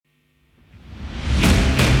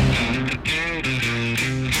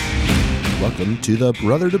welcome to the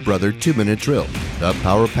Brother to Brother 2-Minute Drill, the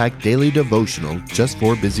power-packed daily devotional just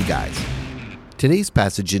for busy guys. Today's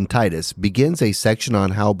passage in Titus begins a section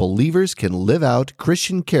on how believers can live out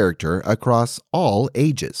Christian character across all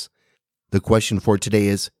ages. The question for today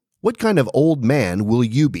is, what kind of old man will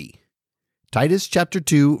you be? Titus chapter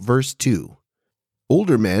 2, verse 2.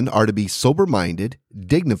 Older men are to be sober-minded,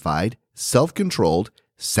 dignified, self-controlled,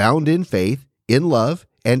 sound in faith, in love,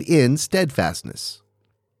 and in steadfastness.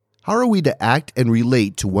 How are we to act and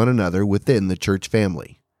relate to one another within the church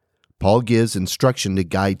family? Paul gives instruction to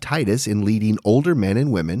guide Titus in leading older men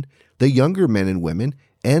and women, the younger men and women,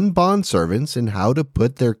 and bondservants in how to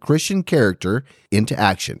put their Christian character into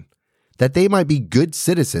action, that they might be good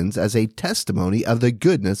citizens as a testimony of the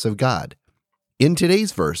goodness of God. In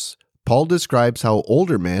today's verse, Paul describes how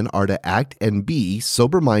older men are to act and be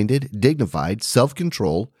sober-minded, dignified,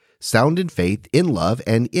 self-controlled, sound in faith, in love,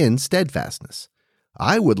 and in steadfastness.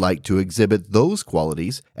 I would like to exhibit those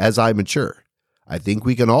qualities as I mature. I think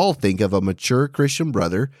we can all think of a mature Christian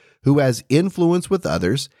brother who has influence with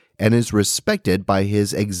others and is respected by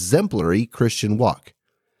his exemplary Christian walk.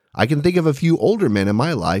 I can think of a few older men in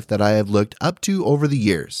my life that I have looked up to over the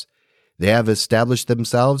years. They have established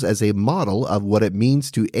themselves as a model of what it means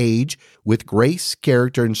to age with grace,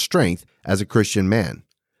 character, and strength as a Christian man.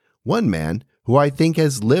 One man who I think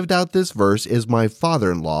has lived out this verse is my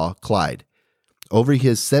father-in-law, Clyde. Over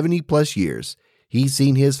his 70-plus years, he's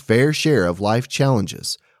seen his fair share of life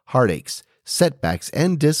challenges, heartaches, setbacks,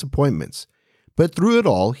 and disappointments. But through it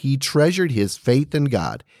all, he treasured his faith in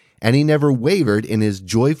God, and he never wavered in his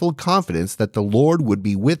joyful confidence that the Lord would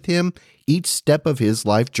be with him each step of his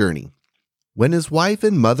life journey. When his wife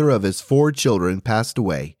and mother of his 4 children passed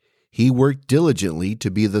away, he worked diligently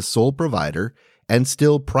to be the sole provider and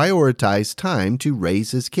still prioritized time to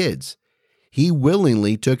raise his kids. He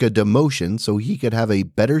willingly took a demotion so he could have a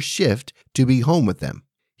better shift to be home with them.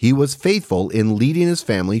 He was faithful in leading his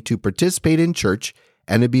family to participate in church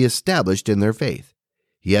and to be established in their faith.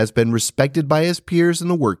 He has been respected by his peers in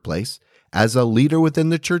the workplace, as a leader within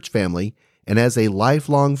the church family, and as a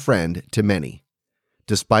lifelong friend to many.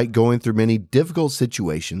 Despite going through many difficult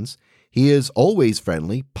situations, he is always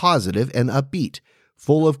friendly, positive, and upbeat,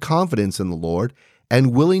 full of confidence in the Lord,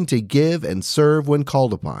 and willing to give and serve when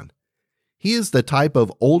called upon. He is the type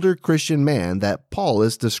of older Christian man that Paul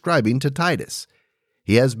is describing to Titus.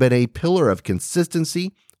 He has been a pillar of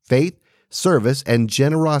consistency, faith, service, and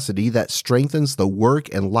generosity that strengthens the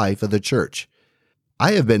work and life of the church.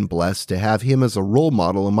 I have been blessed to have him as a role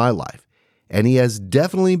model in my life, and he has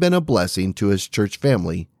definitely been a blessing to his church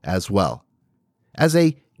family as well. As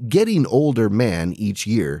a getting older man each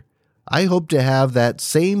year, I hope to have that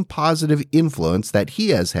same positive influence that he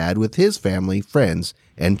has had with his family, friends,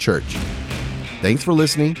 and church. Thanks for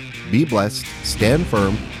listening. Be blessed. Stand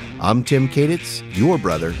firm. I'm Tim Kaditz, your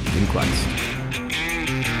brother in Christ.